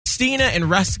Christina and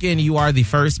Ruskin, you are the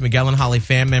first Miguel and Holly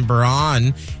fan member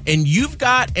on, and you've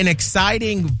got an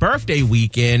exciting birthday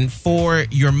weekend for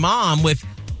your mom with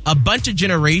a bunch of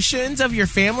generations of your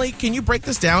family. Can you break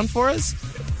this down for us?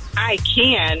 I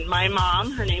can. My mom,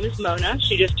 her name is Mona.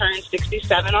 She just turned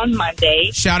 67 on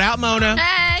Monday. Shout out, Mona.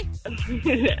 Hey.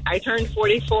 I turned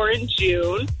 44 in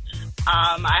June.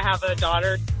 I have a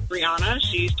daughter, Brianna.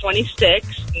 She's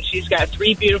 26, and she's got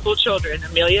 3 beautiful children.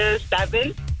 Amelia is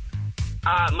 7.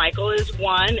 Michael is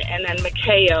 1, and then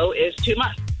Mikhail is 2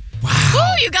 months. Wow.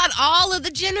 Ooh, you got all of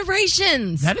the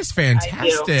generations. That is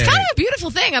fantastic. It's kind of a beautiful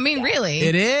thing. I mean, really.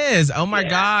 It is. Oh, my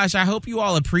gosh. I hope you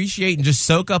all appreciate and just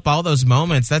soak up all those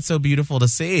moments. That's so beautiful to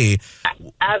see.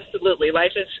 Absolutely.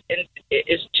 Life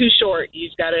is too short.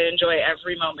 You've got to enjoy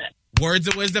every moment. Words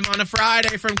of wisdom on a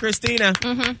Friday from Christina.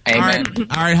 Mm-hmm. Amen.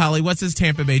 All right, Holly, what's this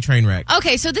Tampa Bay train wreck?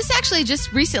 Okay, so this actually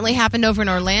just recently happened over in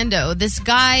Orlando. This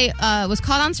guy was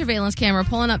caught on surveillance camera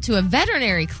pulling up to a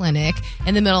veterinary clinic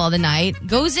in the middle of the night,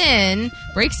 goes in,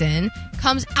 breaks in,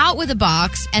 comes out with a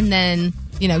box, and then,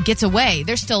 gets away.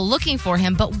 They're still looking for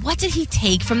him, but what did he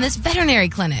take from this veterinary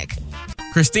clinic?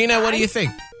 Christina, what do you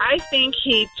think? I think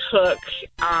he took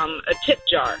a tip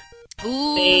jar.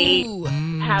 Ooh. They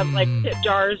have, tip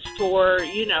jars for,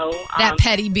 that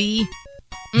petty bee.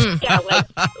 Yeah,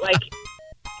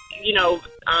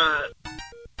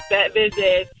 vet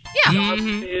visits, dog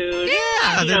food.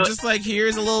 Yeah, they're just like,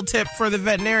 here's a little tip for the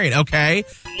veterinarian. Okay.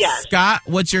 Yes. Scott,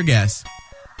 what's your guess?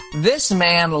 This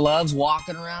man loves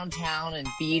walking around town and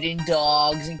feeding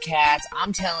dogs and cats.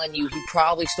 I'm telling you, he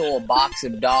probably stole a box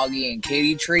of doggy and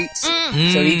kitty treats so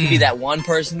he can be that one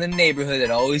person in the neighborhood that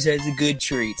always has the good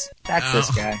treats. That's this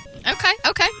guy.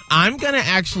 Okay. I'm going to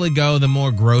actually go the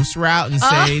more gross route and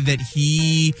say that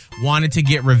he wanted to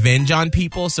get revenge on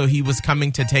people, so he was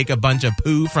coming to take a bunch of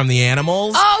poo from the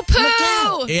animals. Oh,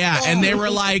 poo! Yeah, and they were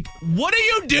like, what are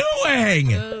you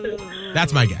doing?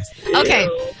 That's my guess. Okay.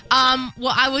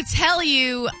 Well, I would tell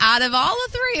you, out of all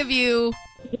the 3 of you,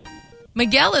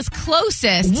 Miguel is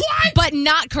closest, but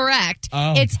not correct.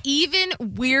 Oh. It's even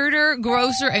weirder,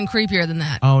 grosser, and creepier than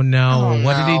that. Oh, no.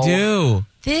 What did he do?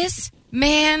 This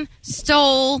man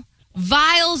stole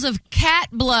vials of cat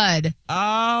blood.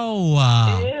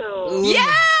 Oh. Ew.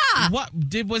 Yeah!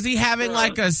 Was he having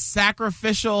like a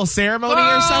sacrificial ceremony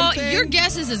or something? Your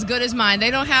guess is as good as mine.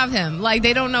 They don't have him.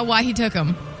 They don't know why he took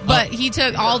them. But he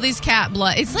took all these cat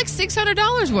blood. It's like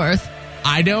 $600 worth.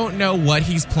 I don't know what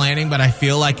he's planning, but I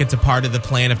feel like it's a part of the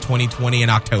plan of 2020 in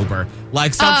October.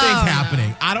 Like something's happening.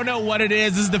 No. I don't know what it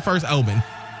is. This is the first omen.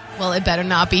 Well, it better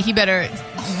not be. He better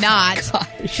not.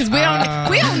 Because we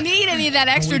don't need any of that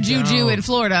extra juju in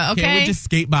Florida, okay? Can we just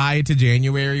skate by to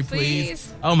January,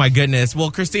 please? Oh, my goodness. Well,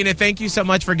 Christina, thank you so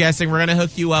much for guessing. We're going to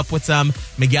hook you up with some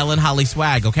Miguel and Holly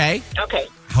swag, okay? Okay.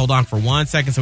 Hold on for 1 second.